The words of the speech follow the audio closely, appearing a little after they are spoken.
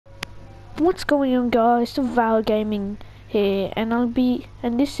What's going on, guys? The Val Gaming here, and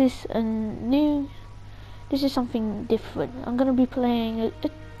this is something different. I'm gonna be playing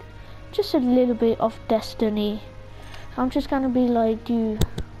just a little bit of Destiny. I'm just gonna be like do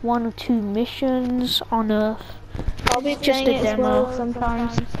 1 or 2 missions on Earth. I'll be playing it as well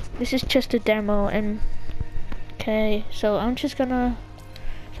sometimes. This is just a demo, and okay, so I'm just gonna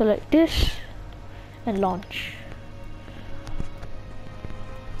select this and launch.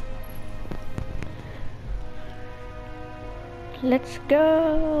 Let's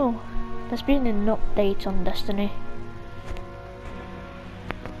go! There's been an update on Destiny.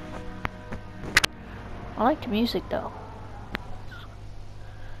 I like the music though.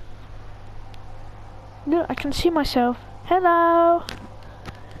 Look, I can see myself. Hello!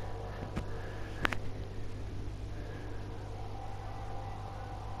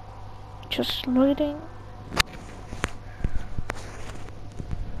 Just loading.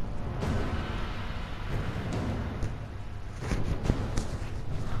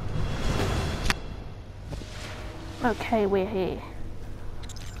 Okay, we're here.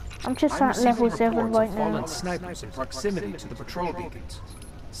 I'm just at level 7 right now. Fallen snipers in proximity to the patrol beacons.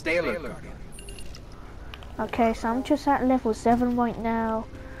 Stay alert, Guardian. Okay, so I'm just at level 7 right now.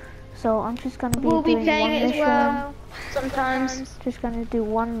 So I'm just gonna be We'll be doing playing one it as mission. well sometimes. Just gonna do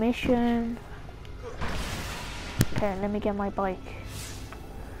 1 mission. Okay, let me get my bike.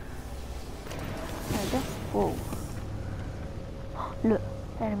 There we go. Whoa. Look,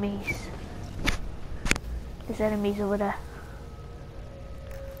 enemies. There's enemies over there.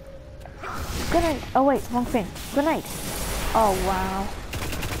 Grenade! Oh wait, wrong thing. Grenade! Oh wow.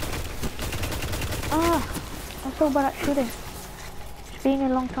 Ah! I'm so bad at shooting. It's been a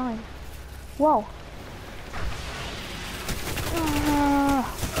long time. Whoa. Ah!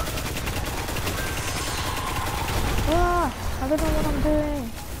 Ah! I don't know what I'm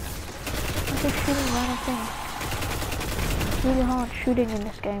doing. I'm just shooting random things. It's really hard shooting in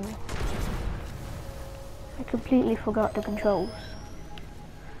this game. I completely forgot the controls.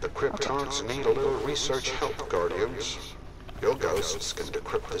 The cryptards need a little research help, Guardians. Your ghosts can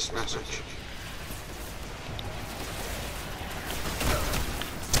decrypt this message.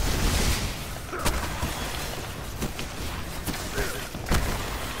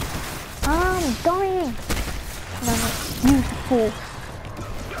 I'm dying! No, use the force.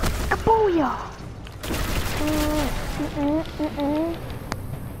 Kabooyah!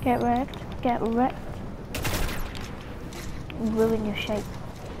 Get wrecked. Get wrecked. Ruin your shape.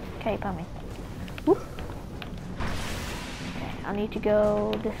 Cape, I mean. Whoop. Okay, I need to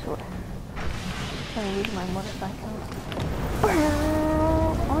go this way. I'm gonna use my motorcycle.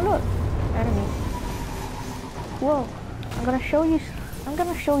 Oh look, enemy. Whoa, I'm gonna show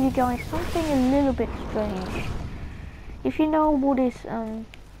you guys something a little bit strange. If you know what is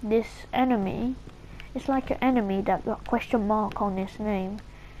this enemy, it's like an enemy that got question mark on his name.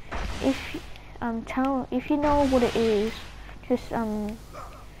 If you know what it is, just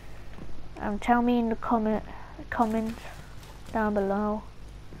tell me in the comments down below.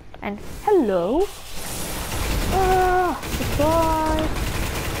 And hello. Surprise.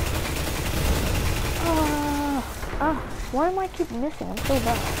 Why am I keep missing? I'm so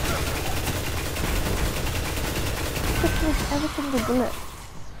bad. Just miss every single bullet.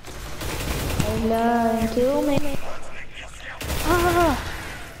 No, kill me.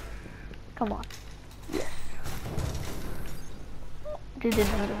 Come on. Yes.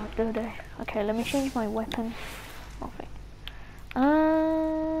 Didn't know that, did I? Okay, let me change my weapon. Okay.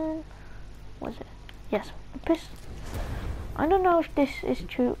 Was it? Yes, the pistol. I don't know if this is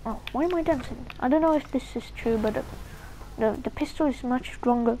true. Oh, why am I dancing? I don't know if this is true, but the pistol is much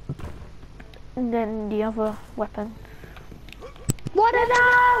stronger than the other weapon. What are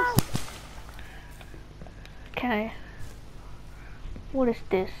those? Okay. What is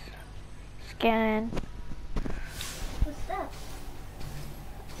this? Scan. What's that?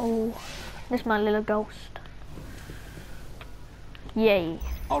 Oh, this is my little ghost. Yay.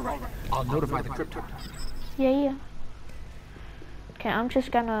 Alright, I'll notify the cryptard. Yeah. Okay, I'm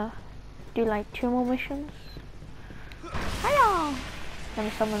just gonna do like 2 more missions. Hello! Let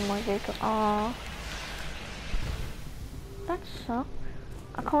me summon my vehicle. Aww. That sucks.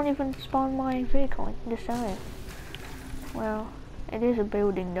 I can't even spawn my vehicle in this area. Well, it is a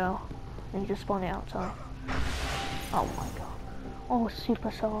building though. I need to spawn it outside. Oh my god. Oh,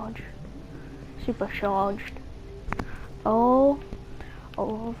 supercharged. Supercharged. Oh.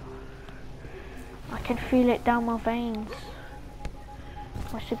 I can feel it down my veins.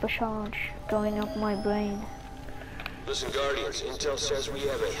 My supercharge going up my brain. Listen, Guardians, Intel says we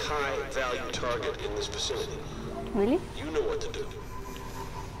have a high-value target in this vicinity. Really? You know what to do.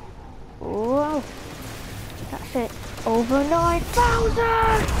 Whoa. That's it. Over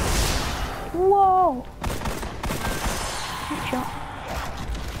 9,000! Whoa! Good shot.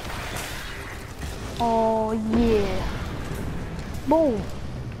 Oh yeah. Boom.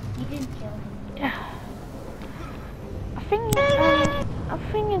 You didn't kill him. I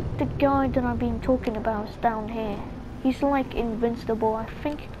think the guy that I've been talking about is down here. He's like invincible, I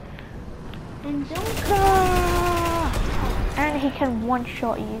think. And don't And he can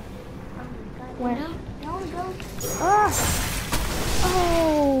one-shot you. Where's... Don't go. Ah!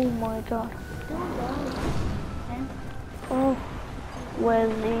 Oh my god. Don't go. Okay? Oh,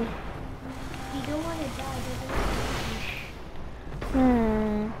 where's he? You don't want to die, do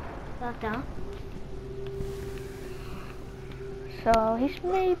you? Back down. So he's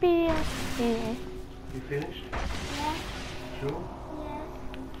maybe up here. You finished? Yeah. Sure?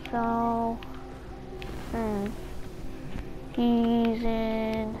 Yeah. So, he's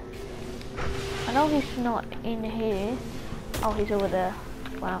in. I know he's not in here. Oh, he's over there.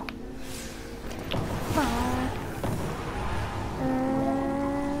 Wow.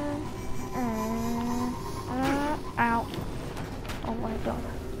 Ow. Oh my god.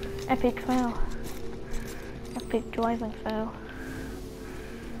 Epic fail. Epic driving fail.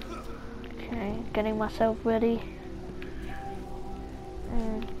 Okay, getting myself ready.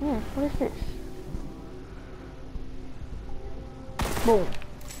 What is this? Boom.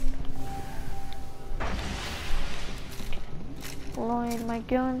 Load my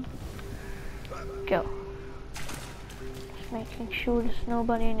gun. Go. Just making sure there's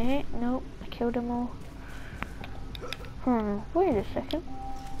nobody in here. Nope, I killed them all. Wait a second.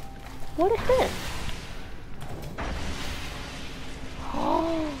 What is this?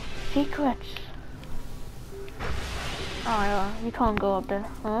 Oh, secrets. Oh yeah, you can't go up there.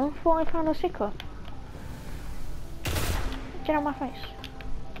 Huh? I thought I found a secret. Get out of my face.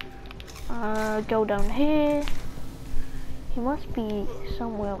 Go down here. He must be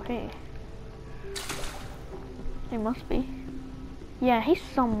somewhere up here. He must be. Yeah, he's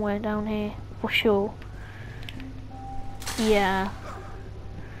somewhere down here for sure. Yeah.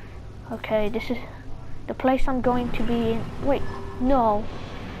 Okay, this is the place I'm going to be in. Wait, no.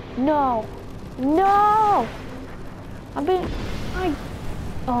 No. No!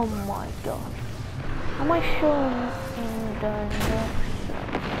 Oh my god. Am I showing in the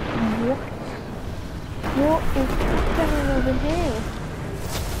next... What is happening over here?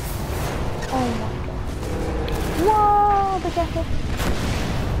 Oh my god. Whoa! Be careful.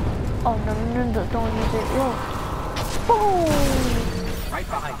 Oh no, don't use it. Whoa. Boom! Right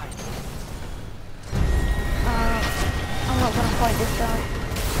behind you. I'm not gonna fight this guy.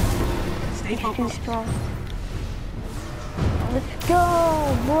 Stay He's too focused. strong. Let's go!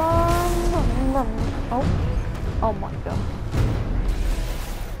 Run! Oh my god.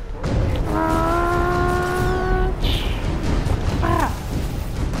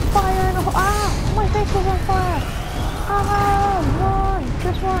 Fire in the hole! My face was on fire! Run!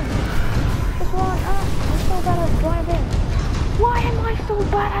 Just run! Just run! I'm so bad at driving! Why am I so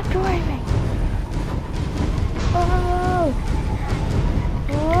bad at driving?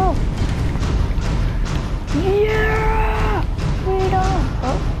 Yeah! Freedom!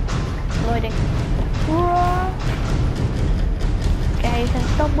 Loading. Run! Okay, you can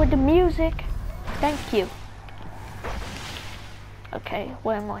stop with the music. Thank you. Okay,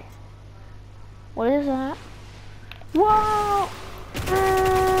 where am I? What is that? Whoa!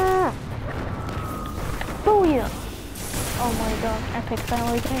 Booyah! Oh my god, epic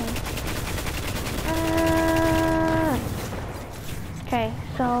fail again. Okay,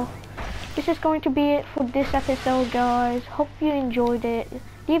 so this is going to be it for this episode, guys. Hope you enjoyed it.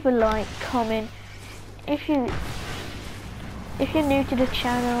 Leave a like, comment. If you're new to the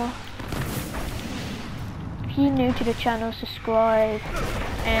channel, subscribe,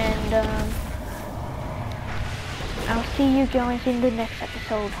 and I'll see you guys in the next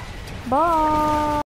episode. Bye!